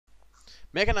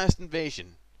Mechanized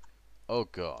invasion. Oh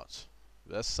god.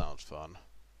 That sounds fun.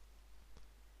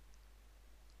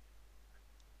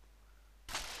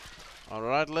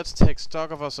 Alright, let's take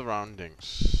stock of our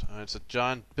surroundings. It's a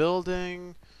giant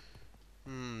building.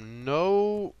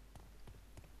 No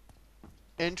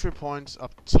entry points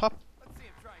up top. Let's see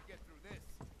him try and get through this.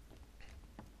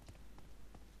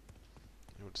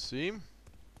 It would seem.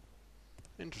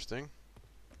 Interesting.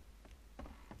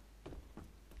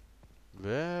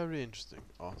 Very interesting.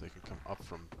 Oh, they can come up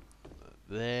from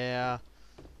there.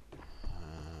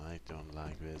 I don't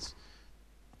like this.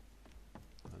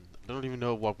 I don't even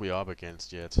know what we're up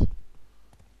against yet.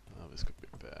 Oh, this could be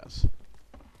bad.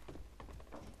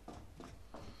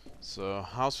 So,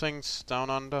 how's things down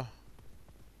under?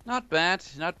 Not bad,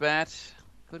 not bad.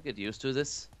 Could get used to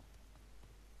this.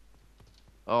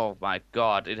 Oh my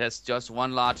god, it has just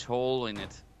one large hole in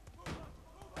it.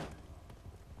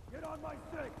 Get on my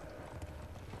stick.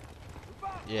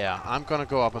 Yeah, I'm gonna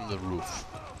go up on the roof.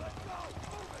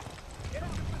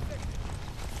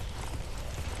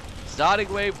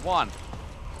 Starting wave 1.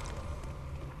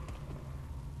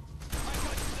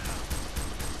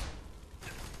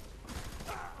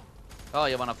 Oh,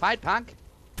 you wanna fight, punk?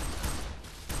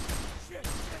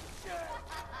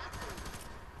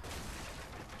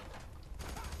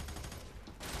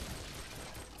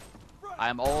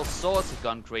 I'm all sorts of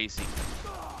gun crazy.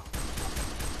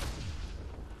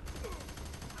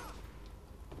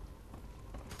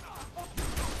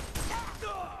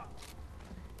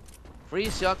 Three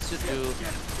shots to do.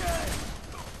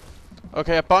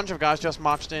 Okay, a bunch of guys just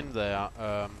marched in there.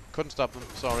 Couldn't stop them,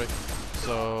 sorry.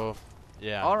 So,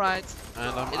 yeah. Alright.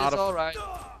 And I'm It out is of... alright.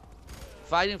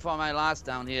 Fighting for my last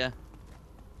down here.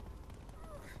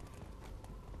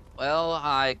 Well,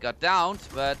 I got downed,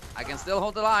 but I can still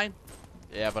hold the line.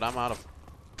 Yeah, but I'm out of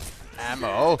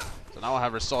ammo. So now I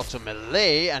have resort to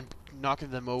melee and knocking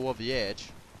them over the edge.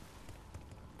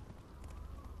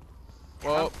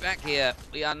 Whoa. Come back here.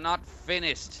 We are not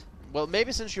finished. Well,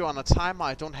 maybe since you're on a timer,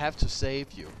 I don't have to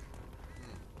save you.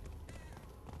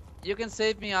 You can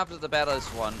save me after the battle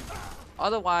is won.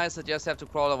 Otherwise, I just have to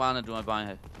crawl around and do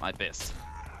my best.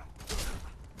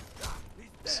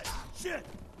 Shit.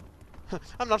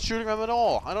 I'm not shooting them at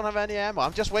all. I don't have any ammo.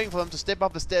 I'm just waiting for them to step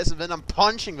up the stairs and then I'm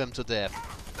punching them to death.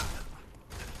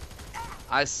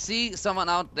 I see someone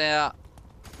out there.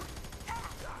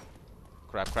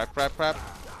 Crap, crap, crap, crap.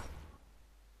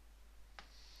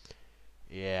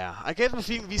 Yeah, I get the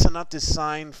feeling these are not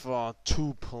designed for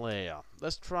 2-player.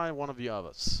 Let's try one of the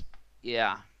others.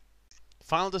 Yeah.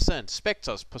 Final Descent.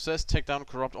 Spectres. Possess, take down,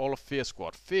 corrupt all of F.E.A.R.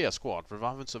 Squad. F.E.A.R. Squad.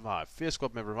 Revive and survive. F.E.A.R.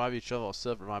 Squad may revive each other or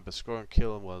self-revive by scoring,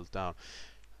 kill, and well down.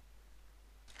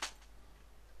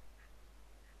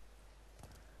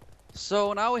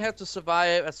 So now we have to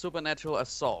survive a supernatural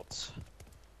assault.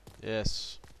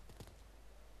 Yes.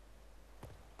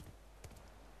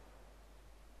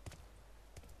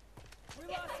 We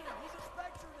lost him. He's a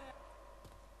Spectre now.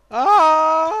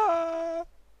 Ah!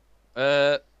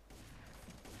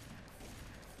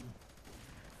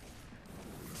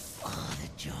 Oh, the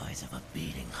joys of a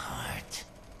beating heart.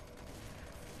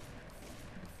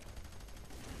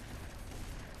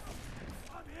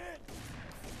 I'm hit.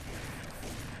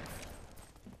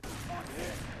 I'm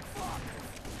hit. Fuck.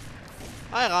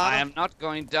 Hi, Rana. I am not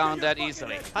going down that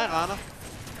easily. Hi, Rana.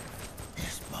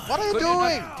 This body What are you Could you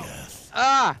doing? death.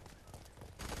 Ah!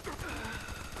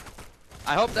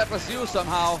 I hope that was you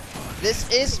somehow. This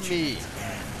is me.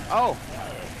 Oh.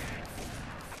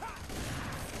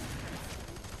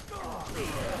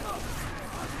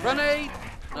 Grenade!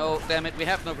 No, damn it, we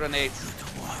have no grenades.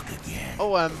 To walk again.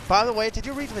 Oh, by the way, did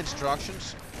you read the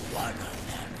instructions? One of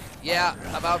them. Yeah,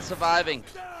 about surviving.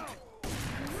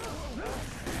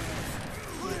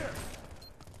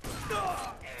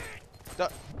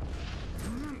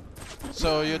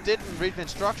 So you didn't read the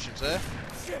instructions, eh?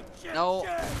 No,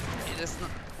 it is not.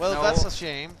 Well, No. that's a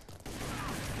shame.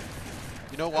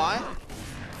 You know why?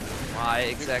 Why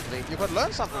exactly? You could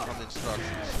learn something from the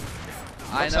instructions.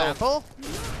 For I know. example,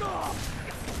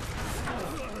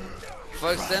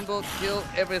 For example, kill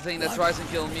everything that tries to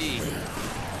kill me.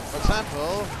 for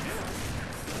example,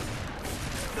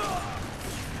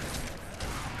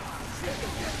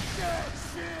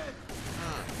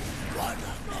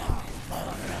 One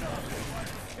of them.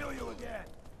 Kill you again.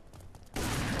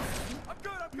 I'm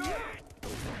good. I'm good.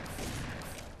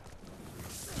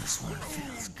 This one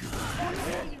feels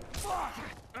good.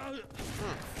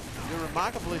 you're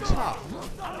remarkably tough.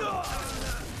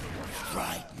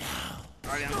 Right now.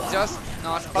 I am just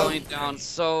not going down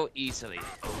so easily.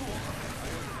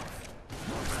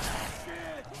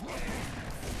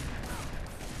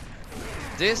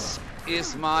 This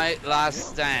is my last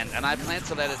stand, and I plan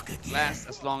to let it last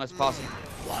as long as possible.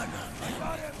 One of them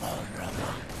is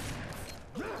vulnerable.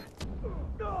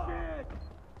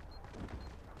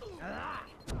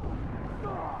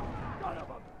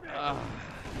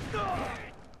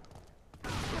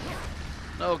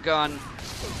 No gun,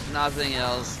 nothing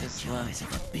else. The It's joys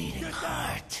of a beating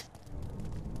heart.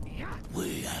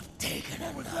 We have taken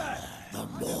another. The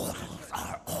mortals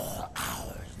are all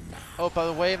ours now. Oh, by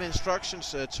the way, the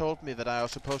instructions told me that I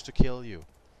was supposed to kill you.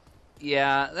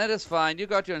 yeah, that is fine. You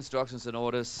got your instructions and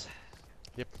orders.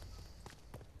 Yep.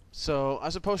 So, I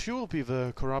suppose you will be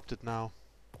the corrupted now.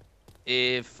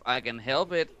 If I can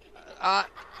help it.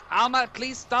 Alma,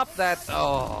 please stop that.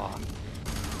 Oh.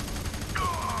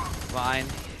 Fine.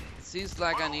 It seems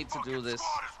like I need to do this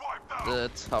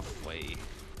the tough way.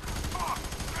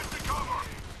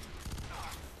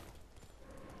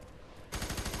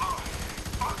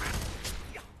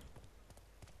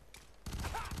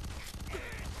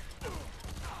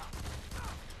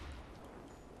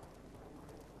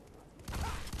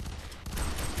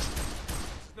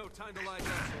 No time to lie down.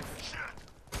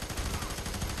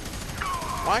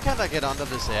 Why can't I get under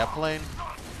this airplane?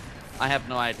 I have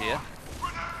no idea.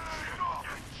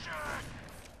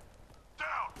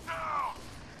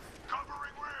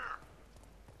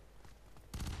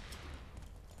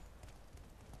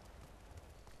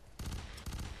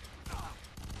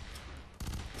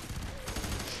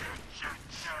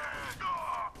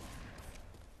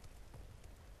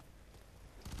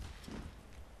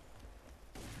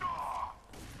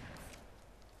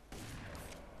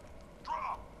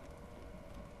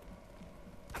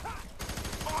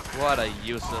 What a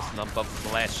useless lump of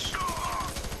flesh. No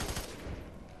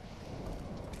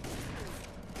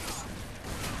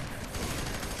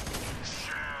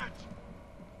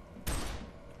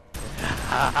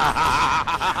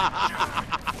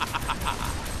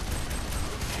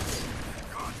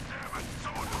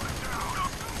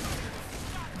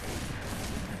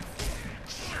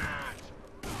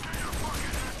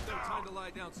time to lie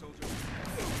down, soldier.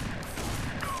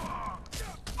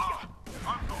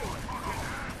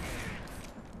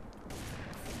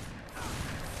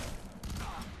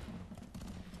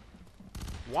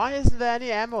 Why isn't there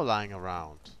any ammo lying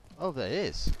around? Oh, there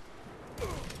is.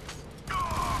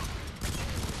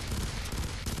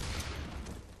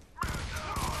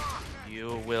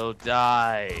 You will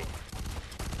die.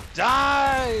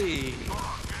 Die!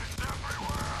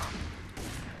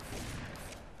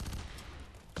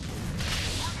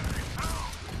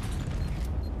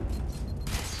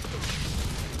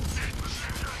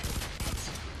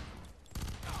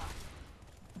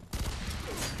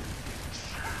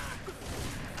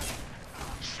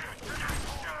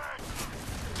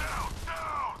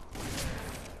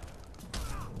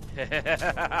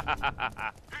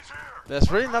 There's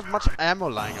really not much ammo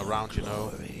lying around, you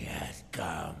know. Glory has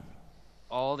come.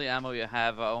 All the ammo you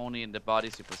have are only in the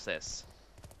bodies you possess.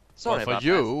 But Sorry for about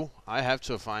you, I have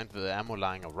to find the ammo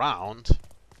lying around.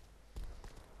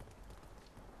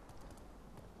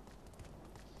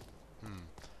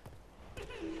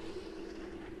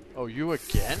 Oh, you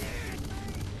again?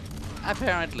 that.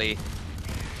 Apparently.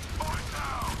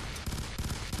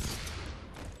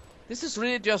 This is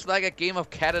really just like a game of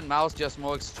cat and mouse, just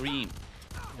more extreme.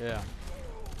 Yeah.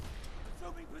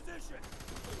 Assuming position.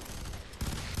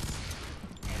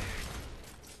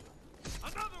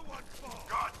 Another one fall.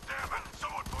 God damn it!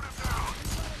 Someone put him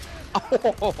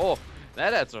down. Oh,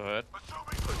 that had to hurt.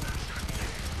 Assuming position.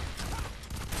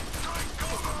 Take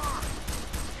cover.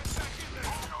 Get back in there.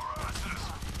 Hold your asses.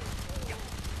 We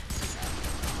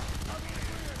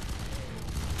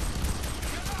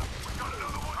got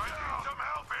another one down. I need some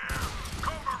help here.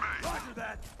 Cover me. Roger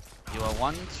that. You are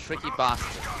one tricky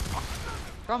bastard.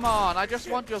 Come on, I just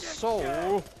want your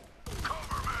soul.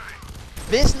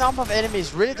 This number of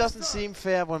enemies really doesn't seem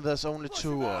fair when there's only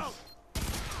two of.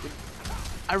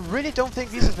 I really don't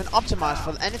think this has been optimized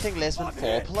for anything less than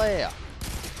 4 player.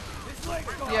 His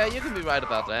leg's gone. Yeah, you can be right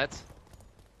about that.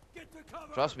 Get to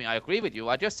cover. Trust me, I agree with you.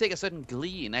 I just take a certain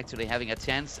glee in actually having a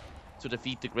chance to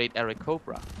defeat the great Eric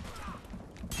Cobra.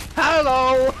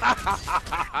 Hello!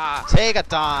 Take a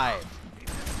dive.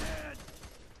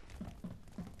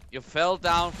 You fell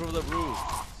down through the roof.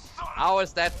 How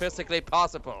is that physically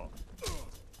possible?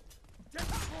 Get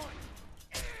the point.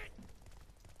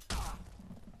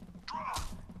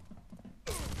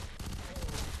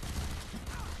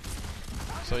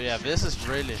 So yeah, this is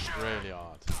really, really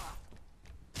odd.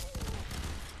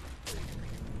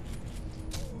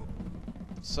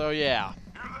 So yeah.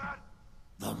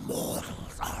 The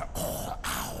mortals are all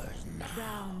ours now.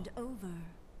 Round over.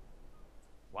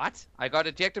 What? I got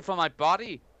ejected from my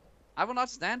body? I will not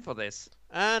stand for this.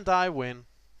 And I win.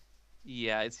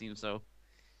 Yeah, it seems so.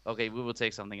 Okay, we will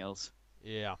take something else.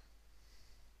 Yeah.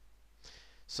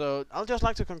 So I'll just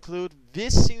like to conclude.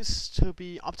 This seems to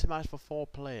be optimized for 4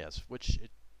 players, which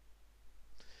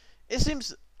it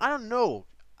seems. I don't know.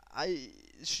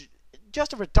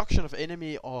 Just a reduction of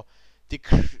enemy or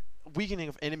weakening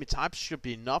of enemy types should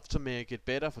be enough to make it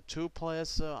better for 2 players.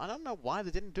 So I don't know why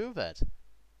they didn't do that.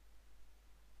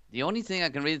 The only thing I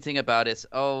can really think about is,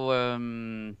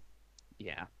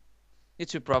 yeah, it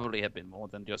should probably have been more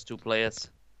than just 2 players.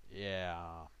 Yeah.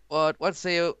 But what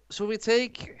say you? Should we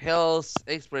take Hell's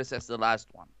Express as the last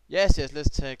one? Yes, let's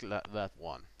take that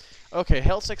one. Okay,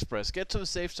 Hell's Express. Get to the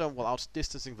safe zone without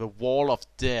distancing the wall of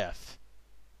death.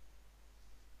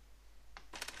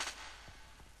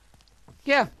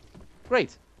 Yeah,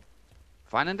 great.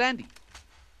 Fine and dandy.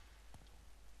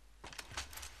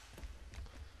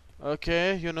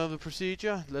 Okay, you know the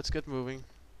procedure. Let's get moving.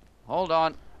 Hold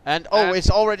on. And oh, it's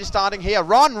already starting here.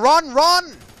 Run, run,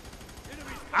 run!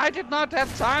 I did not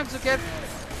have time to get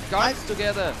guns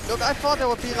together. Look, I thought there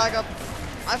would be like a...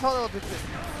 I thought it would be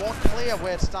more clear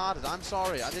where it started. I'm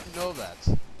sorry, I didn't know that.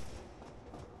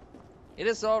 It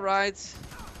is alright.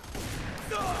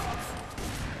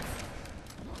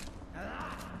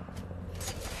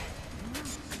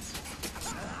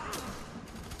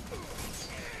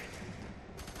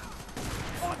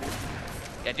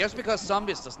 Yeah, just because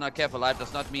zombies does not care for life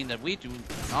does not mean that we do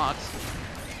not.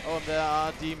 Oh, and there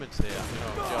are demons here, you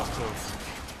know, just to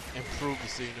improve the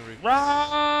scenery.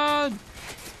 Run!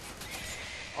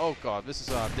 Oh god, this is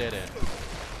a dead end.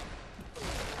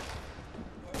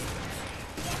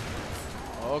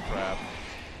 Oh crap.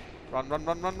 Run, run,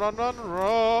 run, run, run, run,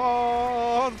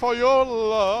 run for your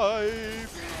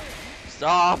life.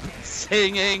 Stop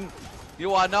singing!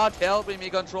 You are not helping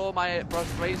me control my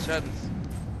frustrations.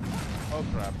 Oh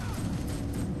crap.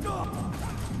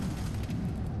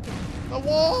 The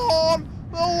wall!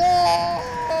 The wall!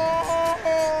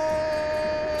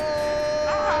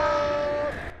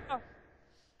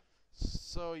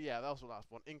 So yeah, that was the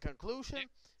last one. In conclusion,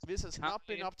 this has not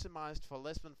been optimized for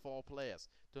less than 4 players.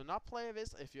 Do not play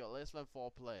this if you're less than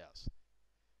 4 players.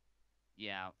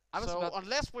 Yeah. So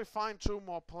unless we find 2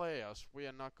 more players, we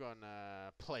are not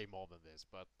gonna play more than this.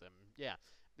 But yeah,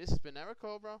 this has been Eric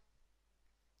Cobra.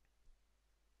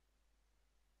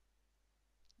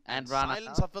 And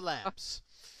Silence of the Lambs.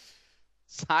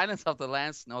 Silence of the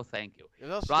Lambs? No, thank you. It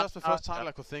was just the first title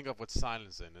I could think of with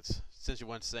silence in it, since you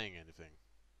weren't saying anything.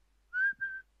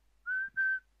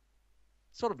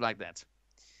 Sort of like that.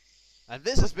 And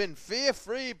this has been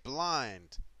Fear-Free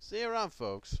Blind. See you around,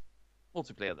 folks.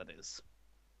 Multiplayer, that is.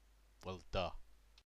 Well, duh.